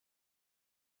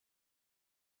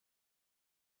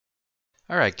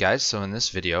Alright guys, so in this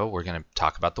video we're going to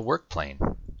talk about the work plane,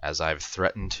 as I've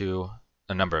threatened to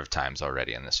a number of times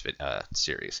already in this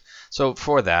series. So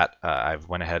for that, I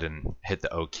went ahead and hit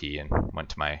the O key and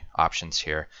went to my options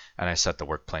here, and I set the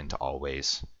work plane to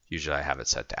always. Usually I have it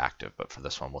set to active, but for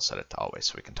this one we'll set it to always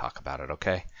so we can talk about it,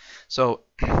 okay? So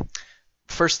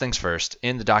first things first,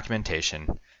 in the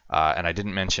documentation, and I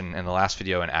didn't mention in the last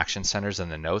video in Action Centers in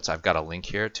the notes, I've got a link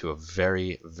here to a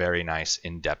very, very nice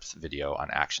in-depth video on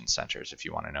Action Centers if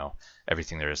you want to know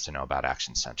everything there is to know about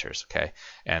Action Centers, okay?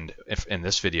 And if in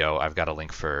this video, I've got a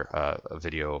link for a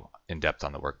video in-depth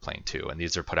on the work plane too, and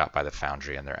these are put out by the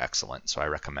Foundry and they're excellent, so I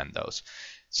recommend those.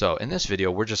 So in this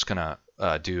video, we're just going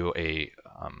to do a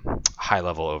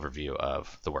high-level overview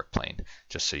of the work plane,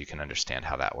 just so you can understand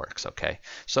how that works, okay?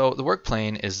 So the work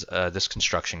plane is this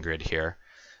construction grid here.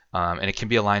 And it can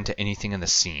be aligned to anything in the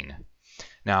scene.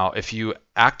 Now, if you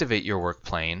activate your work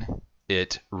plane,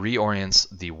 it reorients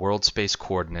the world space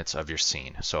coordinates of your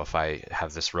scene. So if I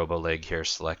have this robo leg here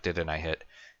selected and I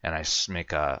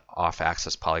make a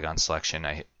off-axis polygon selection,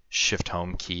 I hit Shift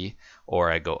Home key, or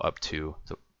I go up to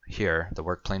the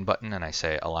work plane button, and I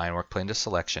say Align Work Plane to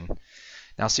Selection.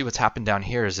 Now, see what's happened down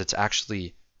here is it's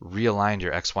actually realigned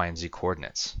your X, Y, and Z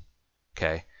coordinates.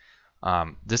 Okay,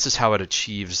 this is how it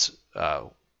achieves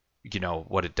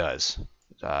what it does,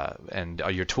 and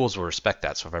your tools will respect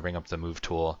that. So if I bring up the move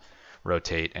tool,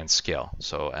 rotate, and scale,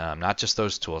 so not just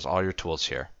those tools, all your tools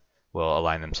here will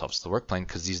align themselves to the work plane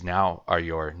because these now are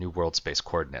your new world space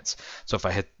coordinates. So if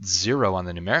I hit 0 on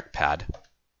the numeric pad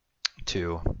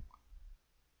it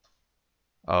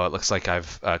looks like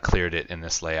I've cleared it in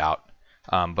this layout,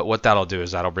 but what that'll do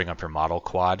is that'll bring up your model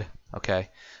quad. Okay,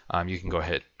 you can go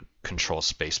hit Control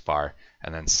Spacebar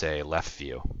and then say left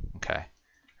view. Okay.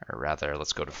 Or rather,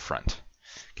 let's go to front.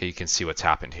 Okay, you can see what's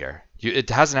happened here. It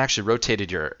hasn't actually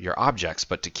rotated your objects,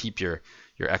 but to keep your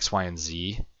X, Y, and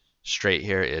Z straight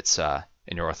here, it's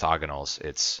in your orthogonals,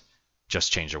 it's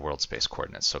just changed your world space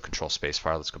coordinates. So Control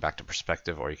Spacebar, let's go back to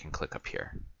perspective, or you can click up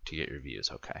here to get your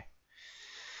views, okay?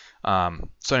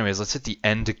 So anyways, let's hit the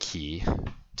End key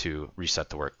to reset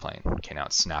the work plane. Okay, now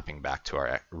it's snapping back to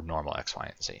our normal X, Y,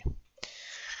 and Z.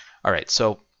 All right,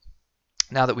 so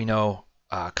now that we know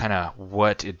kind of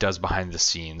what it does behind the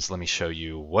scenes, let me show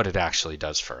you what it actually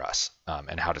does for us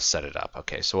and how to set it up.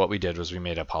 Okay, so what we did was we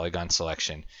made a polygon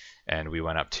selection and we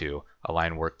went up to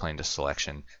Align Work Plane to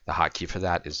Selection. The hotkey for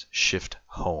that is Shift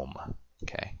Home.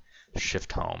 Okay,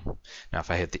 Shift Home. Now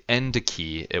if I hit the End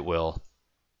key, it will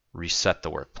reset the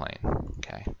work plane.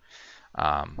 Okay.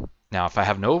 Now if I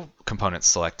have no components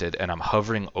selected and I'm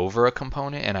hovering over a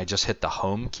component and I just hit the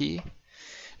Home key,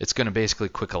 it's going to basically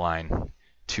quick align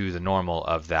to the normal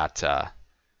of that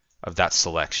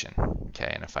selection. Okay,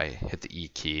 and if I hit the E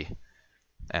key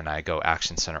and I go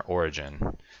Action Center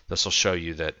Origin, this will show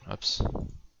you that.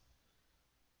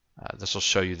 This will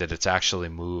show you that it's actually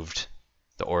moved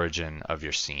the origin of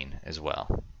your scene as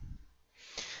well.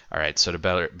 All right, so to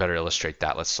better illustrate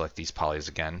that, let's select these polys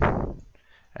again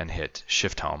and hit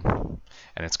Shift Home,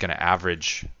 and it's going to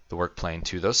average the work plane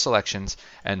to those selections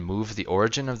and move the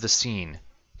origin of the scene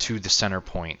to the center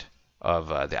point of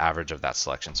the average of that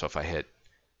selection. So if I hit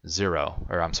 0,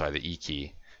 or I'm sorry, the E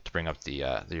key to bring up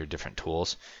your different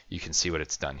tools, you can see what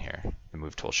it's done here. The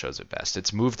move tool shows it best.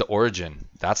 It's moved the origin.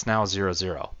 That's now 0,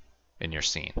 0 in your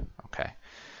scene. Okay,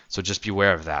 so just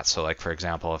beware of that. So like for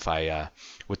example, if I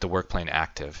with the work plane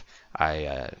active,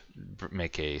 I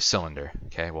make a cylinder.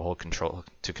 Okay, we'll hold Control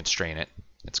to constrain it.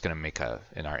 It's going to make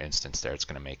in our instance there, it's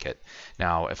going to make it.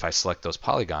 Now if I select those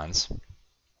polygons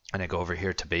and I go over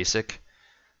here to Basic,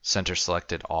 Center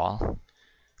Selected All,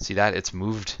 see that it's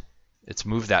moved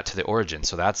that to the origin,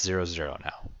 so that's 0, 0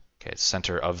 now. Okay, it's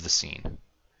center of the scene. All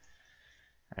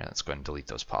right, let's go ahead and delete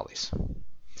those polys.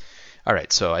 All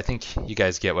right, so I think you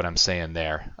guys get what I'm saying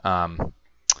there.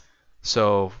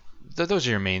 So those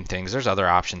are your main things. There's other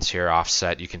options here.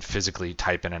 Offset, you can physically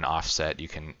type in an offset. You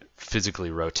can physically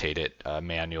rotate it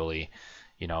manually.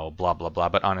 Blah, blah, blah.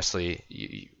 But honestly,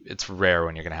 it's rare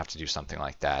when you're going to have to do something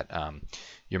like that.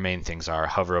 Your main things are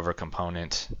hover over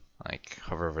component, like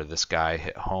hover over this guy,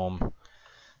 hit Home.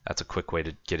 That's a quick way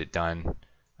to get it done.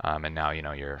 And now,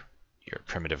 your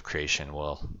primitive creation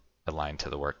will align to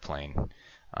the work plane.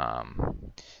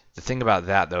 The thing about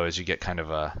that, though, is you get kind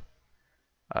of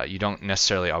you don't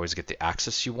necessarily always get the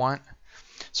axis you want.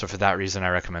 So for that reason, I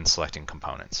recommend selecting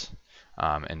components.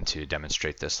 And to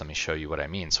demonstrate this, let me show you what I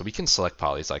mean. So we can select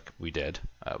polys like we did.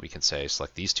 We can say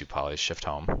select these two polys, Shift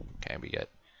Home. Okay,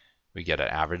 we get an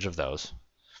average of those.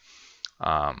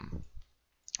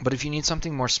 But if you need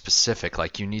something more specific,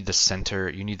 like you need the center,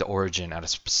 you need the origin at a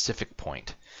specific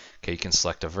point, okay, you can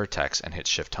select a vertex and hit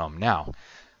Shift Home. Now,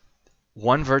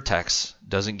 one vertex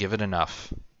doesn't give it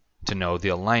enough to know the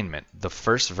alignment. The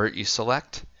first vert you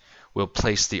select will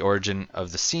place the origin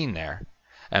of the scene there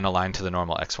and align to the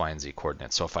normal x, y, and z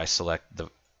coordinates. So if I select the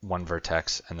one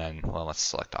vertex and then, well, let's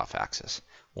select off axis,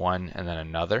 one and then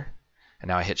another, and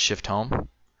now I hit shift home.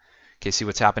 Okay, see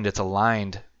what's happened? It's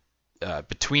aligned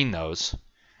between those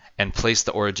and placed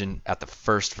the origin at the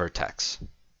first vertex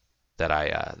that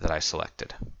I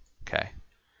selected. Okay.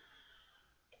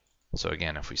 So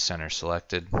again, if we center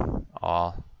selected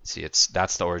all, see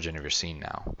that's the origin of your scene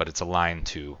now, but it's aligned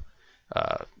to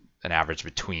an average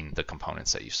between the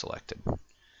components that you selected.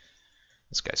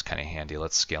 This guy's kind of handy.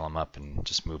 Let's scale him up and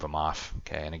just move him off.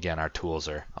 Okay, and again, our tools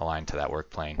are aligned to that work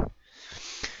plane.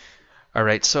 All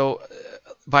right, so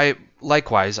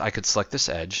likewise, I could select this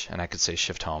edge and I could say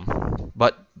shift home,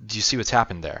 but do you see what's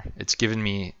happened there? It's given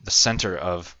me the center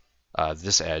of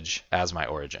this edge as my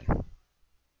origin.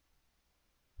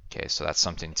 Okay, so that's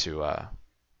something to,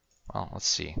 well, let's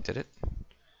see, did it?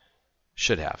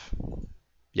 Should have.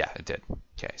 Yeah, it did.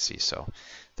 Okay, see, so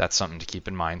that's something to keep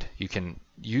in mind. You can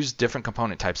use different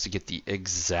component types to get the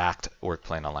exact work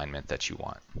plane alignment that you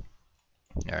want.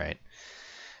 All right.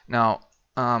 Now,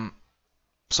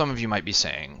 some of you might be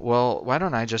saying, well, why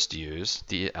don't I just use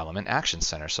the element action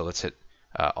center? So let's hit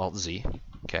Alt-Z,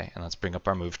 okay, and let's bring up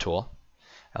our move tool,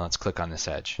 and let's click on this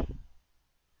edge.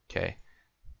 Okay,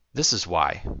 this is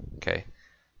why. Okay,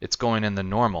 it's going in the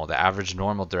normal, the average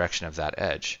normal direction of that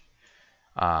edge.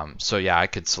 So yeah, I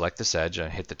could select this edge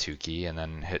and hit the 2 key and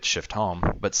then hit shift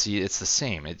home, but see, it's the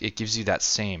same. It gives you that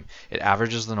same, it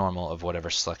averages the normal of whatever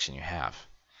selection you have.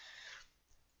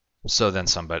 So then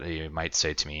somebody might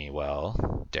say to me,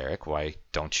 well, Derek, why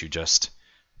don't you just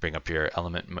bring up your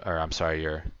element, or I'm sorry,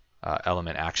 your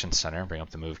element action center, bring up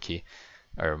the move key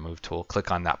or move tool, click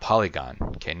on that polygon.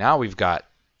 Okay, now we've got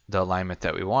the alignment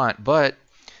that we want, but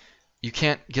you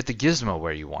can't get the gizmo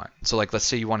where you want. So like, let's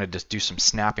say you wanted to do some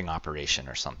snapping operation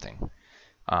or something.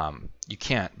 You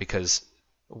can't, because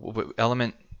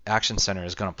element action center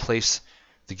is going to place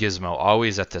the gizmo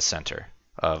always at the center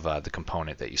of the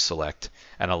component that you select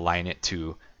and align it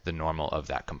to the normal of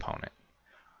that component.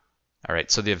 All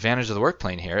right, so the advantage of the work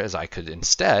plane here is I could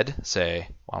instead say,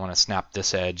 well, I want to snap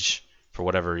this edge for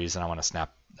whatever reason. I want to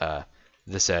snap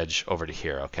this edge over to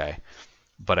here, okay?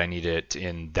 But I need it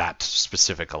in that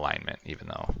specific alignment, even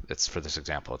though it's, for this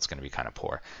example, it's going to be kind of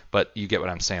poor. But you get what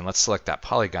I'm saying. Let's select that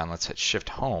polygon. Let's hit shift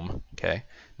home, okay?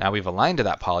 Now we've aligned to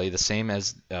that poly the same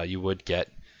as you would get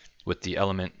with the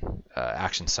element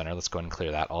action center. Let's go ahead and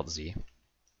clear that, Alt-Z.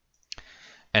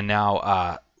 And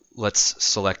now let's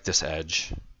select this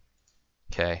edge,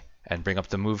 okay, and bring up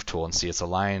the move tool and see it's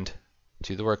aligned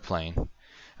to the work plane. And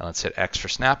let's hit X for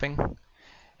snapping.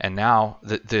 And now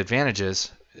the advantage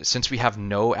is, since we have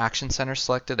no action center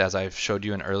selected, as I've showed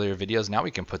you in earlier videos, now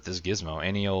we can put this gizmo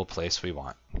any old place we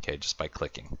want, okay, just by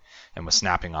clicking. And with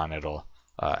snapping on, it'll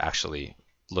actually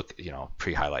look,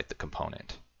 pre-highlight the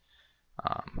component.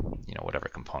 Whatever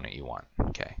component you want.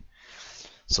 Okay,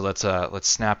 so let's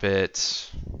snap it.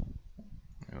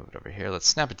 Move it over here. Let's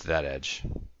snap it to that edge.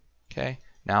 Okay,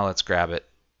 now let's grab it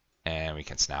and we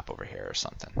can snap over here or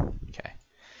something. Okay,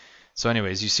 so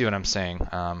anyways, you see what I'm saying.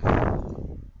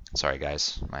 Sorry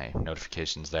guys, my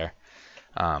notification's there.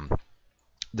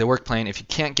 The work plane, if you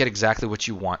can't get exactly what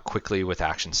you want quickly with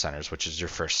action centers, which is your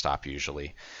first stop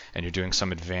usually, and you're doing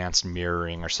some advanced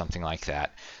mirroring or something like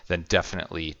that, then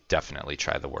definitely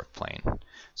try the work plane.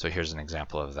 So here's an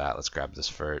example of that. Let's grab this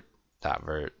vert, that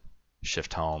vert,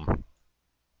 shift home,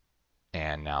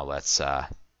 and now let's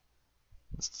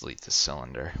delete the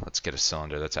cylinder. Let's get a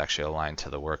cylinder that's actually aligned to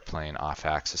the work plane off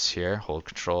axis here. Hold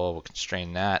control, we'll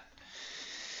constrain that.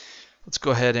 Let's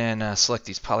go ahead and select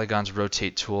these polygons,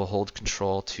 rotate tool, hold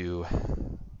control to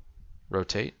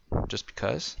rotate, just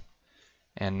because.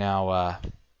 And now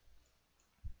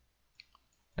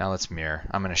let's mirror.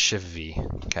 I'm going to shift V,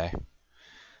 okay?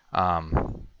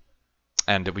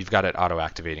 And we've got it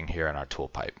auto-activating here in our tool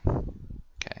pipe.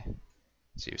 Okay,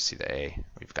 so you see the A,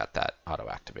 we've got that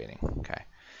auto-activating, okay?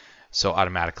 So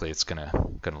automatically it's gonna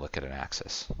look at an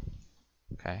axis,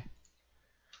 okay?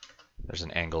 There's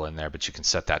an angle in there, but you can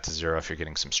set that to 0 if you're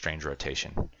getting some strange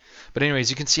rotation. But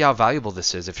anyways, you can see how valuable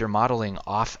this is. If you're modeling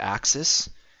off axis,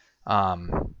 I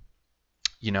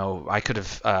could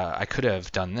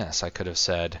have done this. I could have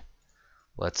said,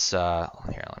 let's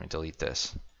let me delete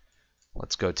this.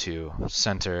 Let's go to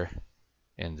center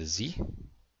in the Z,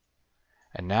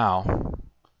 and now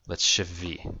let's shift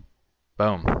V.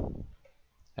 Boom.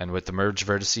 And with the merge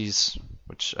vertices,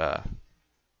 which let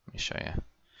me show you.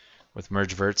 With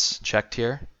merge verts checked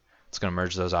here, It's going to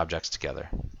merge those objects together.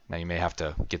 Now you may have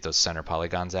to get those center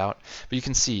polygons out, but you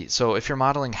can see, so if you're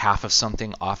modeling half of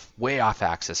something way off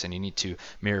axis and you need to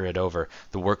mirror it over,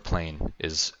 the work plane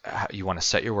is, you want to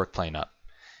set your work plane up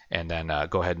and then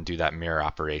go ahead and do that mirror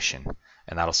operation,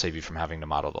 and that'll save you from having to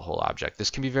model the whole object. This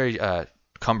can be very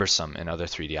cumbersome in other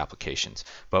 3D applications,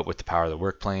 but with the power of the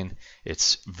work plane,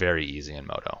 it's very easy in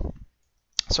Modo.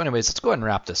 So anyways, let's go ahead and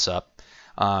wrap this up.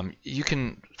 You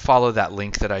can follow that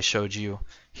link that I showed you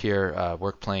here,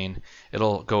 workplane.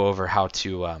 It'll go over how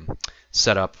to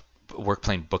set up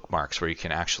workplane bookmarks, where you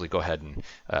can actually go ahead and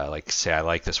like say, I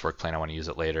like this workplane, I want to use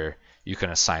it later. You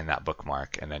can assign that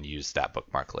bookmark and then use that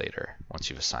bookmark later once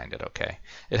you've assigned it. Okay.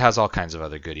 It has all kinds of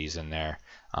other goodies in there,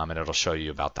 and it'll show you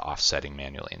about the offsetting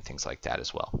manually and things like that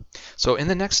as well. So in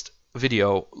the next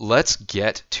video, let's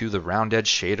get to the round edge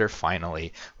shader.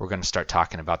 Finally, we're going to start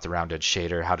talking about the round edge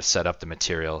shader, how to set up the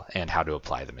material, and how to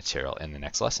apply the material in the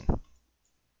next lesson.